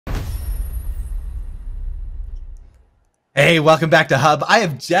Hey, welcome back to Hub. I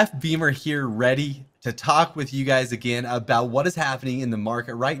have Jeff Beamer here ready to talk with you guys again about what is happening in the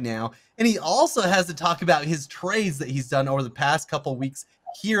market right now. And he also has to talk about his trades that he's done over the past couple weeks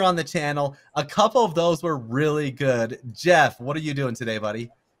here on the channel. A couple of those were really good. Jeff, what are you doing today, buddy?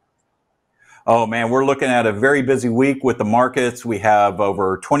 Oh man, we're looking at a very busy week with the markets. We have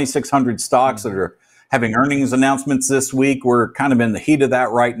over 2,600 stocks that are having earnings announcements this week. We're kind of in the heat of that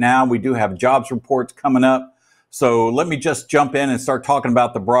right now. We do have jobs reports coming up. So let me just jump in and start talking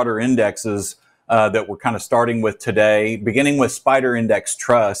about the broader indexes that we're kind of starting with today, beginning with Spider Index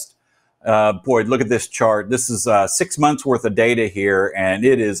Trust. Boy, look at this chart. This is 6 months worth of data here, and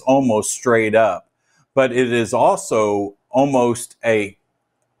it is almost straight up. But it is also almost a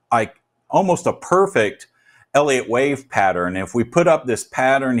perfect Elliott wave pattern. If we put up this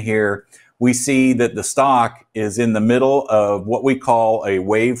pattern here, we see that the stock is in the middle of what we call a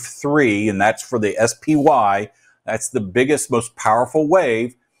wave 3, and that's for the SPY. That's the biggest, most powerful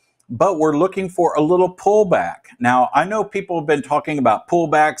wave, but we're looking for a little pullback. Now, I know people have been talking about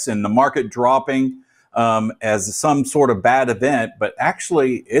pullbacks and the market dropping as some sort of bad event, but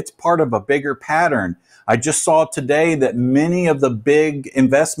actually it's part of a bigger pattern. I just saw today that many of the big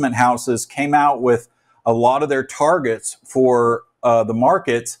investment houses came out with a lot of their targets for the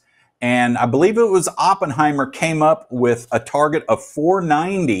markets. And I believe it was Oppenheimer came up with a target of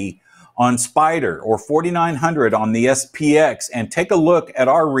 490 on Spider or 4,900 on the SPX. And take a look at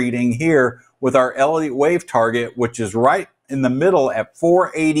our reading here with our Elliott wave target, which is right in the middle at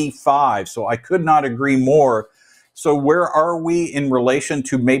 485. So I could not agree more. So where are we in relation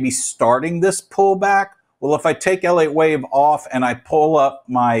to maybe starting this pullback? Well, if I take Elliott wave off and I pull up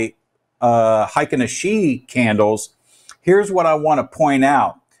my Hike and a She candles, here's what I want to point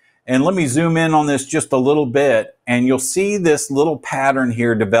out. And let me zoom in on this just a little bit, and you'll see this little pattern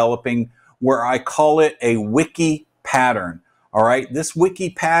here developing where I call it a Wiki pattern. All right, this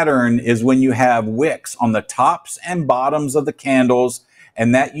Wiki pattern is when you have wicks on the tops and bottoms of the candles,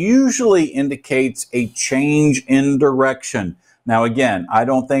 and that usually indicates a change in direction. Now, again, I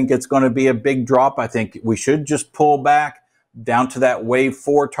don't think it's going to be a big drop. I think we should just pull back down to that wave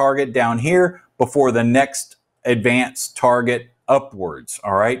 4 target down here before the next advanced target upwards.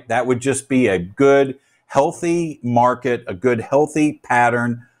 All right, that would just be a good, healthy market, a good, healthy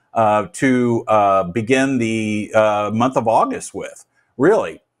pattern to begin the month of August with,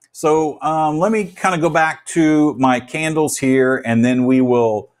 really. So let me kind of go back to my candles here, and then we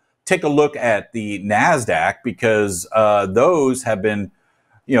will take a look at the NASDAQ, because those have been,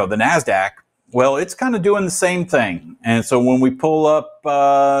 the NASDAQ, well, it's kind of doing the same thing. And so when we pull up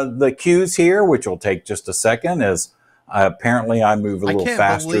the Qs here, which will take just a second, as apparently I move a little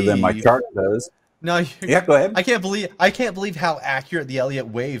faster than my chart does. No, yeah, go ahead. I can't believe how accurate the Elliott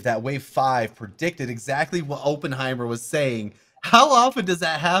wave, that wave 5, predicted exactly what Oppenheimer was saying. How often does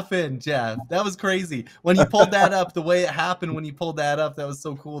that happen, Jeff? That was crazy. When you pulled that up, the way it happened when you pulled that up, that was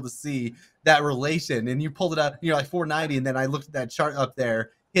so cool to see that relation. And you pulled it up, like 490, and then I looked at that chart up there,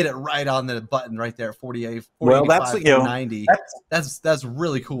 hit it right on the button right there, 48, 485, well, that's 490. That's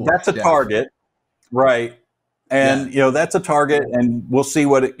really cool. That's a target, right? And that's a target, and we'll see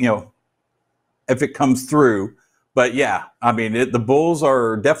what it, if it comes through. But yeah, I mean, the bulls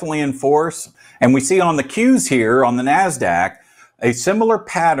are definitely in force, and we see on the Qs here on the NASDAQ a similar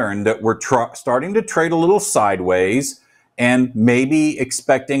pattern that we're starting to trade a little sideways and maybe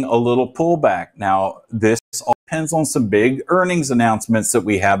expecting a little pullback. Now, this all depends on some big earnings announcements that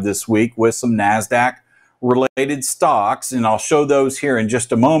we have this week with some NASDAQ related stocks, and I'll show those here in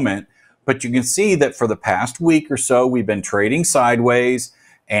just a moment. But you can see that for the past week or so, we've been trading sideways.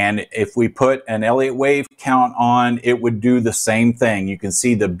 And if we put an Elliott wave count on, it would do the same thing. You can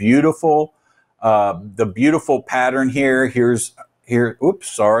see the beautiful pattern here. Here. Oops,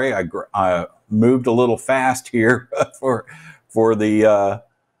 sorry, I moved a little fast here for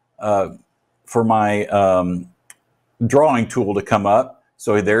my drawing tool to come up.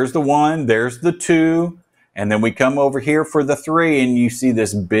 So there's the 1, there's the 2, and then we come over here for the 3, and you see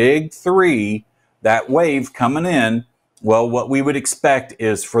this big 3, that wave coming in. Well, what we would expect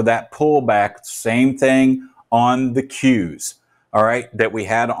is for that pullback, same thing on the Qs, all right, that we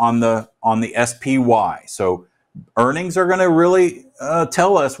had on the SPY. So earnings are going to really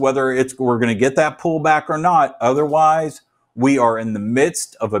tell us whether we're going to get that pullback or not. Otherwise, we are in the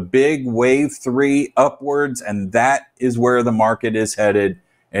midst of a big wave 3 upwards, and that is where the market is headed.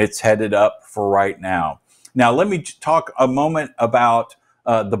 It's headed up for right now. Now, let me talk a moment about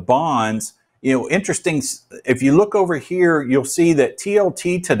the bonds. Interesting, if you look over here, you'll see that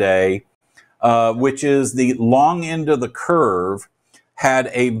TLT today, which is the long end of the curve, had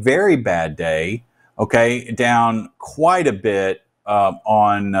a very bad day. okay, down quite a bit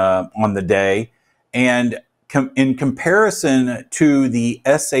on the day. And in comparison to the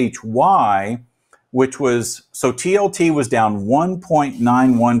SHY, which was, so TLT was down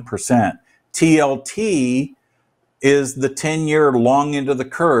 1.91%. TLT is the 10-year long end of the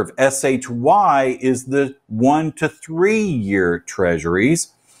curve. SHY is the 1 to 3 year treasuries.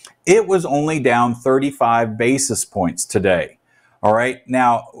 It was only down 35 basis points today. All right.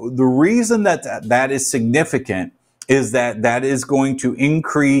 Now, the reason that is significant is that is going to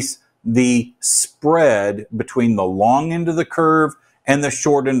increase the spread between the long end of the curve and the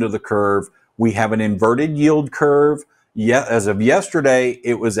short end of the curve. We have an inverted yield curve. Yeah, as of yesterday,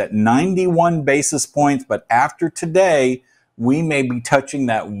 it was at 91 basis points, but after today, we may be touching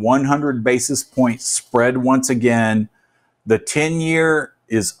that 100 basis point spread once again. The 10-year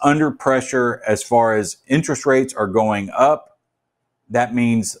is under pressure as far as interest rates are going up. That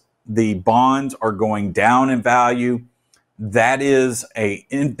means the bonds are going down in value. That is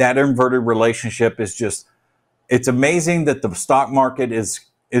that inverted relationship is just, it's amazing that the stock market is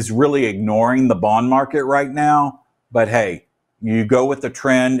really ignoring the bond market right now. But hey, you go with the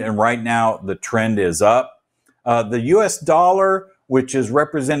trend, and right now the trend is up. The US dollar, which is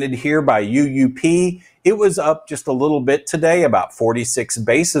represented here by UUP, it was up just a little bit today, about 46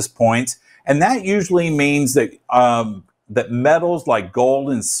 basis points. And that usually means that, that metals like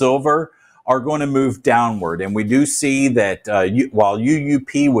gold and silver are going to move downward. And we do see that while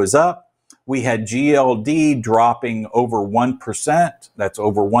UUP was up, we had GLD dropping over 1%. That's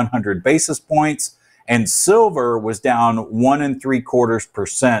over 100 basis points. And silver was down 1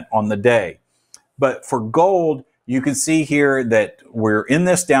 3/4% on the day. But for gold, you can see here that we're in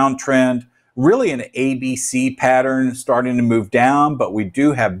this downtrend, really an ABC pattern starting to move down, but we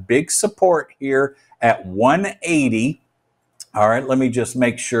do have big support here at 180. All right, let me just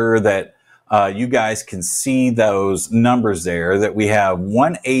make sure that you guys can see those numbers there, that we have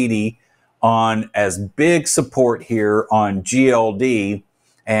 180 on as big support here on GLD.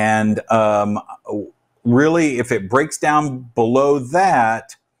 And really, if it breaks down below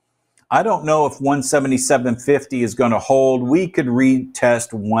that, I don't know if 177.50 is going to hold. We could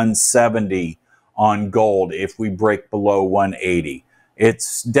retest 170 on gold if we break below 180.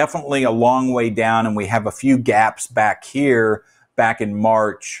 It's definitely a long way down, and we have a few gaps back here, back in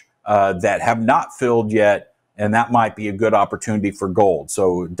March, that have not filled yet, and that might be a good opportunity for gold.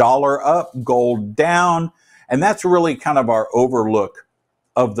 So dollar up, gold down, and that's really kind of our overlook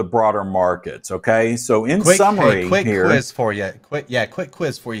of the broader markets. Okay, so in summary, quick here, quiz for you. Quick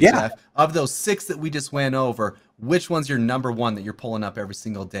quiz for you, Jeff. Of those 6 that we just went over, which one's your number one that you're pulling up every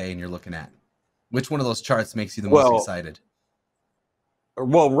single day and you're looking at? Which one of those charts makes you the most excited?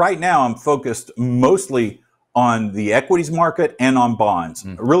 Well, right now I'm focused mostly on the equities market and on bonds.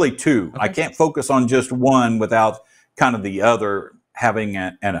 Really two. Okay. I can't focus on just one without kind of the other having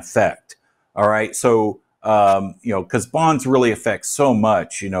an effect. All right, so you know, because bonds really affect so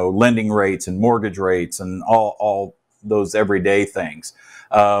much, you know, lending rates and mortgage rates and all those everyday things.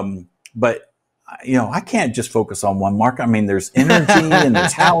 But you know, I can't just focus on one market. I mean, there's energy and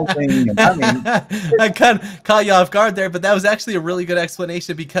there's housing. And I mean, I kind of caught you off guard there, but that was actually a really good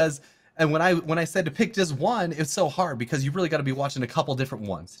explanation because, and when I said to pick just one, it's so hard because you really got to be watching a couple different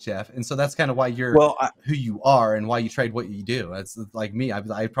ones, Jeff. And so that's kind of why you're who you are and why you trade what you do. It's like me. I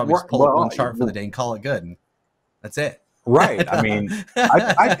probably just pull up one chart for the day and call it good. And that's it. Right. I mean,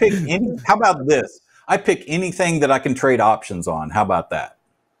 I pick any. How about this? I pick anything that I can trade options on. How about that?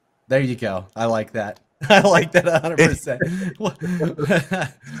 There you go. I like that. I like that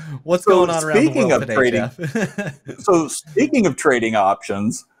 100%. What's going on around the world today, Jeff? So speaking of trading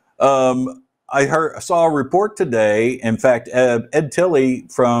options, I saw a report today. In fact, Ed Tilley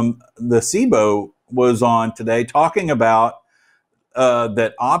from the SIBO was on today talking about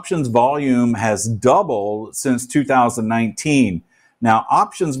that options volume has doubled since 2019. Now,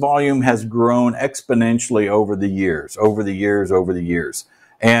 options volume has grown exponentially over the years.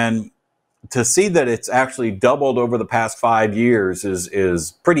 And to see that it's actually doubled over the past 5 years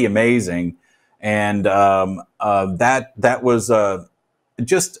is pretty amazing. And that was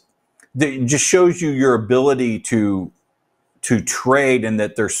just shows you your ability to trade, and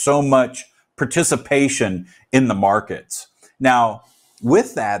that there's so much participation in the markets. Now,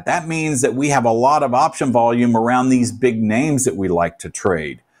 with that means that we have a lot of option volume around these big names that we like to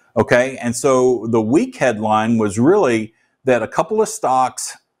trade. Okay, and so the week headline was really that a couple of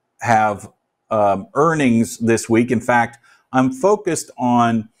stocks have earnings this week. In fact, I'm focused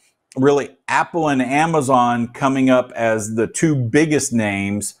on really Apple and Amazon coming up as the two biggest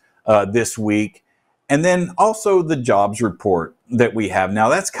names this week. And then also the jobs report that we have. Now,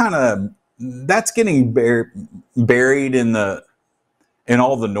 that's kind of that's getting buried in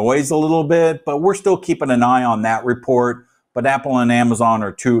all the noise a little bit, but we're still keeping an eye on that report. But Apple and Amazon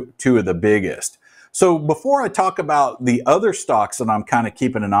are two of the biggest. So before I talk about the other stocks that I'm kind of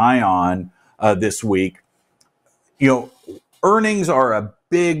keeping an eye on this week, earnings are a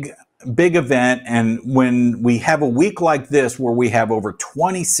big event. And when we have a week like this, where we have over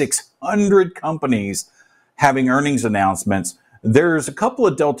 2,600 companies having earnings announcements, there's a couple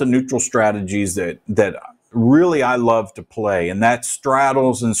of delta neutral strategies that really I love to play, and that's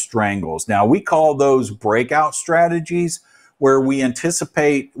straddles and strangles. Now, we call those breakout strategies, where we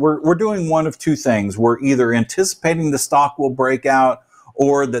anticipate, we're doing one of two things. We're either anticipating the stock will break out,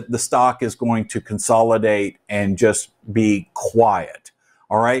 or that the stock is going to consolidate and just be quiet.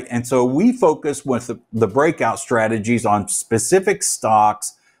 All right. And so we focus with the breakout strategies on specific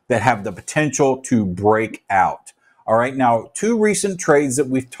stocks that have the potential to break out. All right. Now, two recent trades that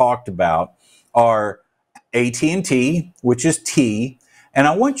we've talked about are AT&T, which is T. And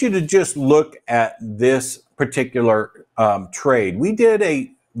I want you to just look at this particular trade. We did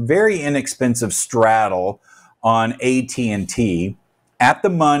a very inexpensive straddle on AT&T at the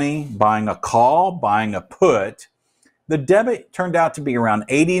money, buying a call, buying a put. The debit turned out to be around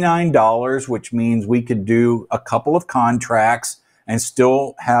 $89, which means we could do a couple of contracts and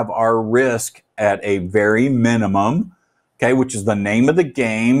still have our risk at a very minimum, okay, which is the name of the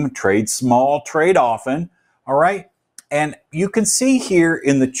game. Trade small, trade often. All right. And you can see here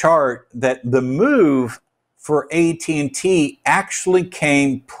in the chart that the move for AT&T actually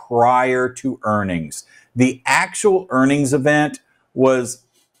came prior to earnings. The actual earnings event was,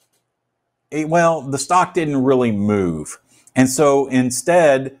 well, the stock didn't really move. And so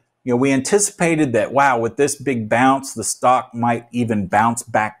instead, we anticipated that, wow, with this big bounce, the stock might even bounce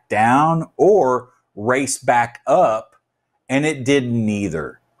back down or race back up, and it did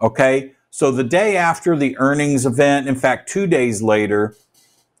neither. Okay. So the day after the earnings event, in fact, 2 days later,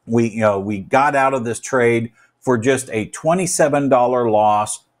 we got out of this trade for just a $27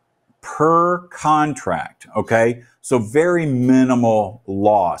 loss per contract. Okay. So very minimal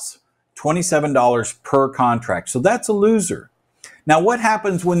loss, $27 per contract. So that's a loser. Now, what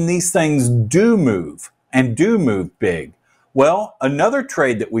happens when these things do move and do move big? Well, another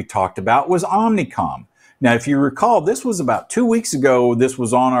trade that we talked about was Omnicom. Now, if you recall, this was about 2 weeks ago. This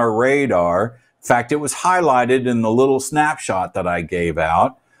was on our radar. In fact, it was highlighted in the little snapshot that I gave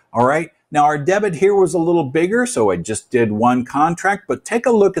out. All right. Now, our debit here was a little bigger, so I just did one contract. But take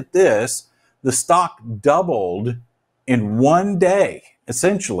a look at this. The stock doubled in 1 day,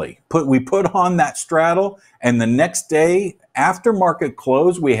 essentially. We put on that straddle, and the next day, after market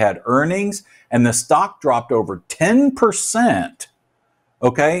close, we had earnings, and the stock dropped over 10%,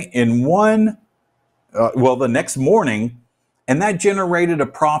 okay, in the next morning, and that generated a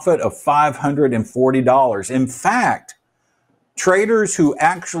profit of $540. In fact, traders who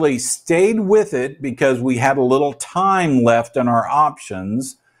actually stayed with it because we had a little time left in our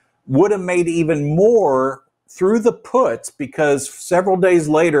options would have made even more through the puts, because several days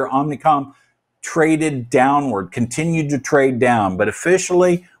later, Omnicom traded downward, continued to trade down. But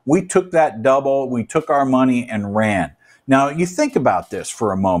officially, we took that double, we took our money and ran. Now, you think about this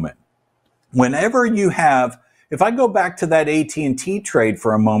for a moment. Whenever you have, if I go back to that AT&T trade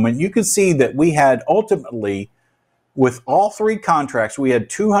for a moment, you can see that we had ultimately, with all three contracts, we had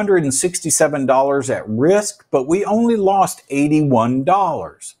 $267 at risk, but we only lost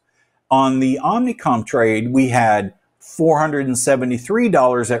 $81. On the Omnicom trade, we had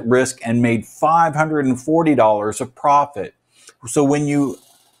 $473 at risk and made $540 of profit. So when you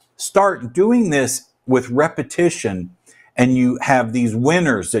start doing this with repetition and you have these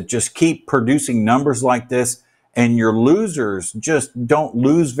winners that just keep producing numbers like this, and your losers just don't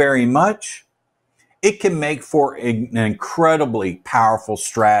lose very much, it can make for an incredibly powerful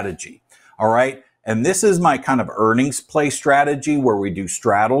strategy. All right. And this is my kind of earnings play strategy where we do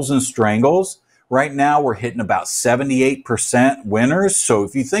straddles and strangles. Right now, we're hitting about 78% winners. So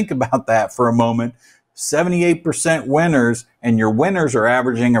if you think about that for a moment, 78% winners, and your winners are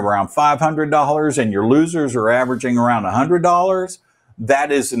averaging around $500 and your losers are averaging around $100,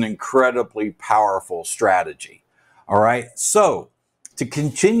 that is an incredibly powerful strategy. All right. So to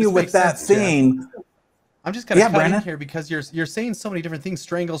continue with that theme, Jeff. I'm just kind of cutting here because you're saying so many different things,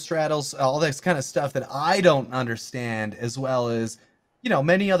 strangles, straddles, all this kind of stuff that I don't understand, as well as,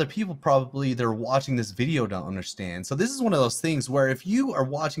 many other people probably that are watching this video don't understand. So this is one of those things where if you are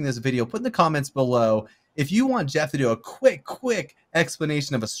watching this video, put in the comments below if you want Jeff to do a quick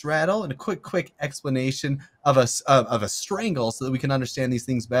explanation of a straddle and a quick explanation of a strangle so that we can understand these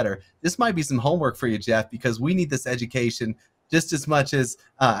things better. This might be some homework for you, Jeff, because we need this education just as much as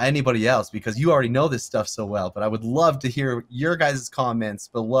anybody else, because you already know this stuff so well. But I would love to hear your guys' comments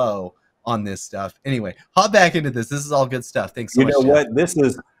below on this stuff. Anyway, hop back into this. This is all good stuff. Thanks so much. You know what? This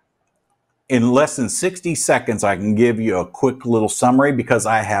is, in less than 60 seconds, I can give you a quick little summary because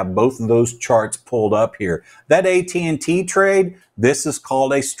I have both of those charts pulled up here. That AT&T trade, this is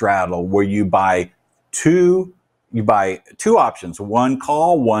called a straddle, where you buy two options, one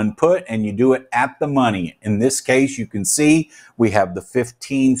call, one put, and you do it at the money. In this case, you can see we have the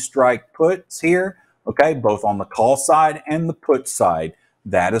 15 strike puts here, okay, both on the call side and the put side.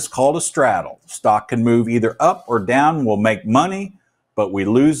 That is called a straddle. Stock can move either up or down. We'll make money, but we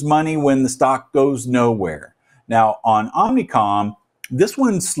lose money when the stock goes nowhere. Now on Omnicom, this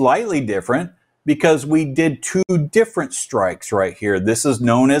one's slightly different because we did two different strikes right here. This is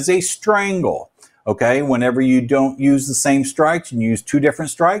known as a strangle. Okay, whenever you don't use the same strikes, you use two different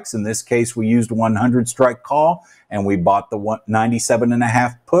strikes. In this case, we used 100 strike call and we bought the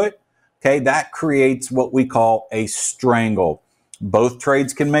 97.5 put. Okay, that creates what we call a strangle. Both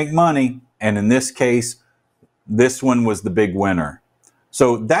trades can make money, and in this case, this one was the big winner.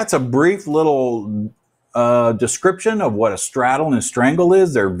 So that's a brief little description of what a straddle and a strangle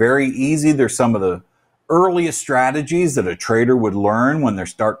is. They're very easy. They're some of the earliest strategies that a trader would learn when they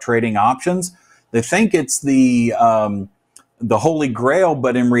start trading options. They think it's the holy grail,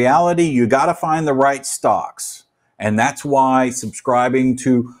 but in reality, you got to find the right stocks. And that's why subscribing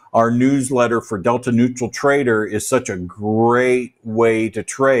to our newsletter for Delta Neutral Trader is such a great way to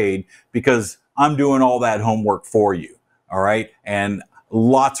trade, because I'm doing all that homework for you. All right. And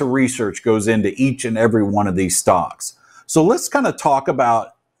lots of research goes into each and every one of these stocks. So let's kind of talk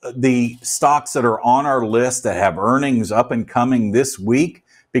about the stocks that are on our list that have earnings up and coming this week,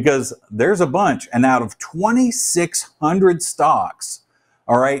 because there's a bunch. And out of 2,600 stocks,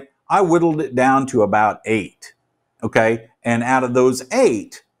 all right, I whittled it down to about 8. Okay. And out of those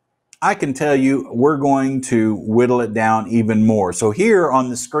 8, I can tell you we're going to whittle it down even more. So here on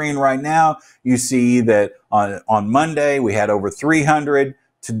the screen right now, you see that on Monday, we had over 300.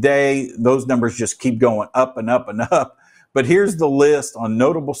 Today, those numbers just keep going up and up and up. But here's the list on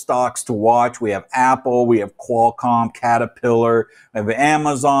notable stocks to watch. We have Apple, we have Qualcomm, Caterpillar, we have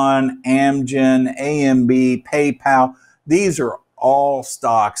Amazon, Amgen, AMB, PayPal. These are all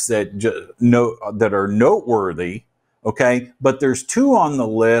stocks that that are noteworthy. Okay, but there's 2 on the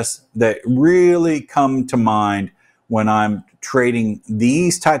list that really come to mind when I'm trading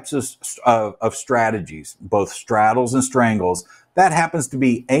these types of strategies, both straddles and strangles. That happens to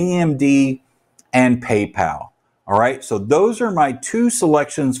be AMD and PayPal. All right, so those are my 2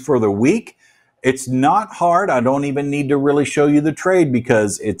 selections for the week. It's not hard. I don't even need to really show you the trade,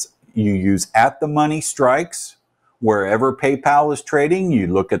 because you use at the money strikes. Wherever PayPal is trading, you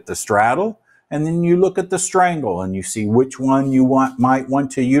look at the straddle, and then you look at the strangle, and you see which one you might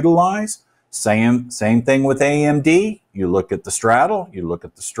want to utilize. Same thing with AMD. You look at the straddle, you look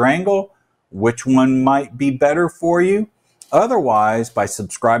at the strangle, which one might be better for you. Otherwise, by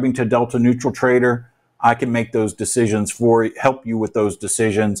subscribing to Delta Neutral Trader, I can make those decisions for you, help you with those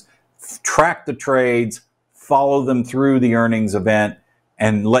decisions, track the trades, follow them through the earnings event,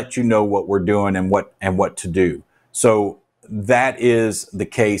 and let you know what we're doing and what to do. So that is the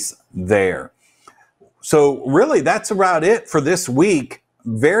case there. So really, that's about it for this week.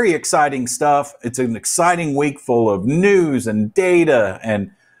 Very exciting stuff. It's an exciting week full of news and data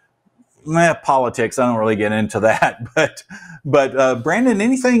and politics. I don't really get into that. But Brandon,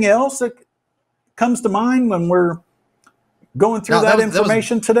 anything else that comes to mind when we're going through that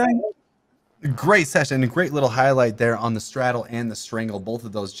information today? Great session, a great little highlight there on the straddle and the strangle, both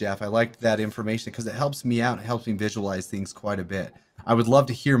of those, Jeff. I liked that information because it helps me out. It helps me visualize things quite a bit. I would love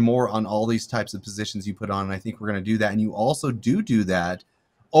to hear more on all these types of positions you put on, and I think we're going to do that. And you also do that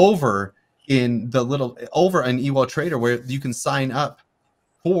over in Ewell Trader, where you can sign up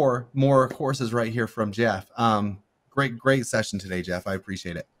for more courses right here from Jeff. Great session today, Jeff. I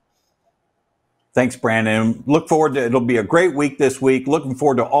appreciate it. Thanks, Brandon. Look forward to, it'll be a great week this week. Looking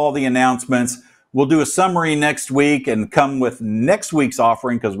forward to all the announcements. We'll do a summary next week and come with next week's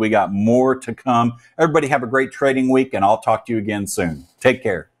offering, because we got more to come. Everybody have a great trading week, and I'll talk to you again soon. Take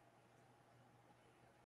care.